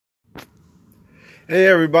Hey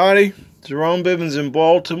everybody, Jerome Bivens in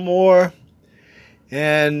Baltimore,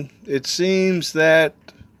 and it seems that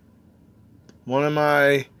one of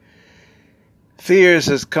my fears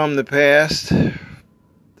has come to pass. The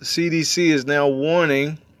CDC is now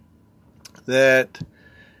warning that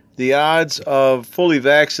the odds of fully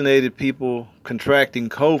vaccinated people contracting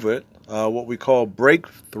COVID, what we call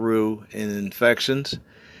breakthrough in infections,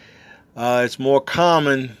 it's more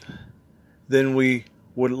common than we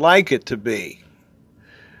would like it to be.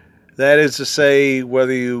 That is to say,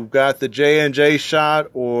 whether you got the J&J shot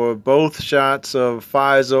or both shots of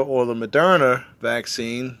Pfizer or the Moderna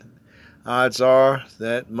vaccine, odds are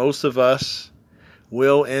that most of us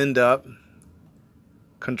will end up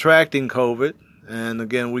contracting COVID. And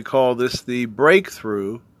again, we call this the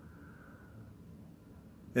breakthrough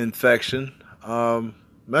infection.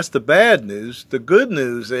 That's the bad news. The good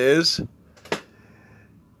news is,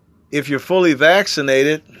 if you're fully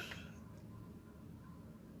vaccinated,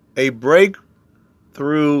 a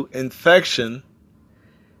breakthrough infection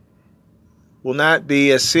will not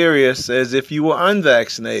be as serious as if you were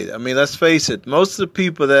unvaccinated. I mean, let's face it, most of the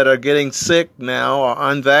people that are getting sick now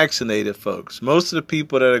are unvaccinated folks. Most of the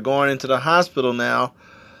people that are going into the hospital now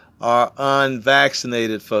are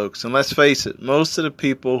unvaccinated folks. And let's face it, most of the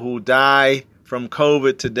people who die from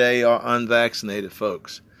COVID today are unvaccinated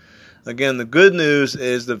folks. Again, the good news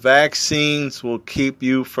is the vaccines will keep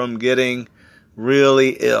you from getting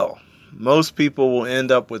really ill. Most people will end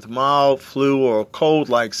up with mild flu or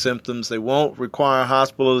cold-like symptoms. They won't require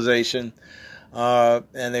hospitalization,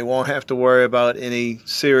 and they won't have to worry about any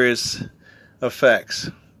serious effects.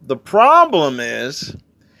 The problem is,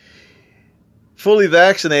 fully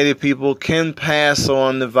vaccinated people can pass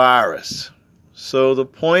on the virus. So the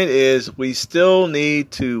point is, we still need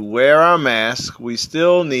to wear our mask. We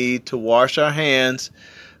still need to wash our hands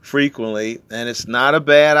frequently, and it's not a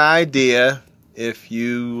bad idea if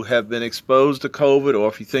you have been exposed to COVID or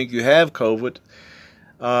if you think you have COVID,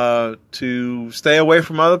 to stay away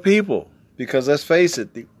from other people. Because let's face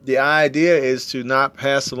it, the idea is to not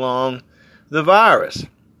pass along the virus.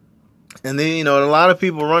 And then, a lot of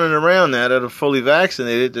people running around now that are fully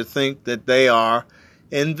vaccinated to think that they are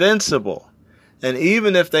invincible. And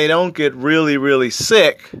even if they don't get really, really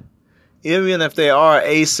sick, even if they are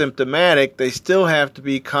asymptomatic, they still have to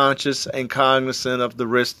be conscious and cognizant of the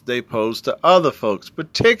risk they pose to other folks,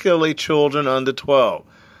 particularly children under 12.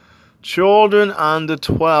 Children under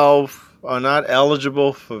 12 are not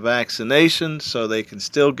eligible for vaccination, so they can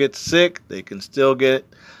still get sick, they can still get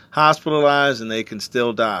hospitalized, and they can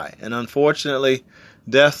still die. And unfortunately,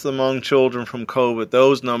 deaths among children from COVID,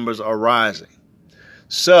 those numbers are rising.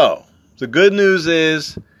 So, the good news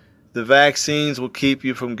is, the vaccines will keep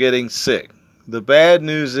you from getting sick. The bad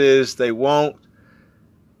news is they won't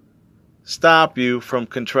stop you from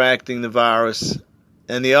contracting the virus.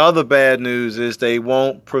 And the other bad news is they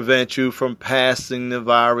won't prevent you from passing the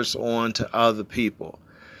virus on to other people.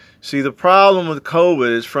 See, the problem with COVID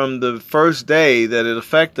is from the first day that it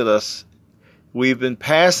affected us, we've been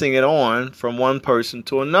passing it on from one person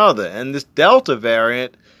to another. And this Delta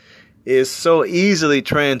variant is so easily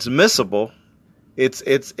transmissible.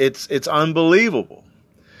 It's unbelievable.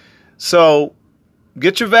 So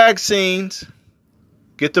get your vaccines,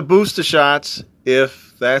 get the booster shots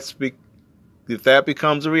if that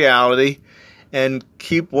becomes a reality, and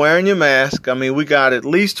keep wearing your mask. I mean, we got at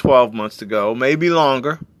least 12 months to go, maybe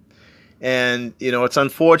longer. And, it's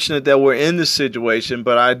unfortunate that we're in this situation,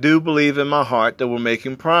 but I do believe in my heart that we're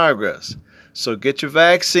making progress. So get your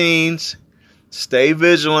vaccines, stay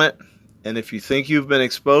vigilant. And if you think you've been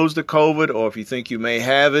exposed to COVID or if you think you may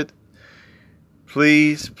have it,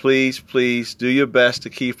 please, please, please do your best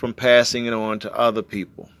to keep from passing it on to other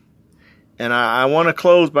people. And I want to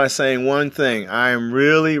close by saying one thing. I am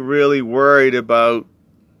really, really worried about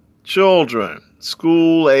children,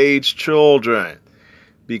 school-age children,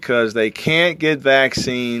 because they can't get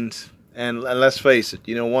vaccines. And let's face it,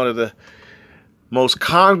 one of the most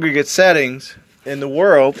congregate settings in the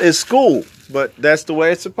world is school. But that's the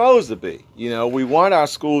way it's supposed to be. We want our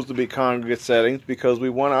schools to be congregate settings because we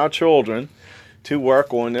want our children to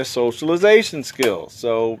work on their socialization skills.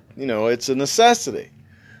 So, it's a necessity.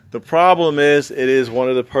 The problem is, it is one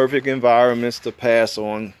of the perfect environments to pass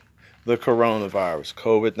on the coronavirus,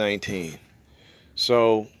 COVID-19.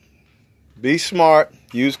 So, be smart,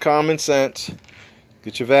 use common sense,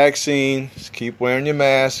 get your vaccines, keep wearing your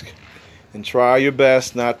mask, and try your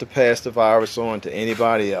best not to pass the virus on to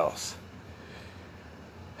anybody else.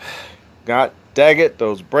 God dang it,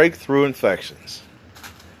 those breakthrough infections.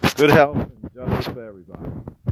 Good health and justice for everybody.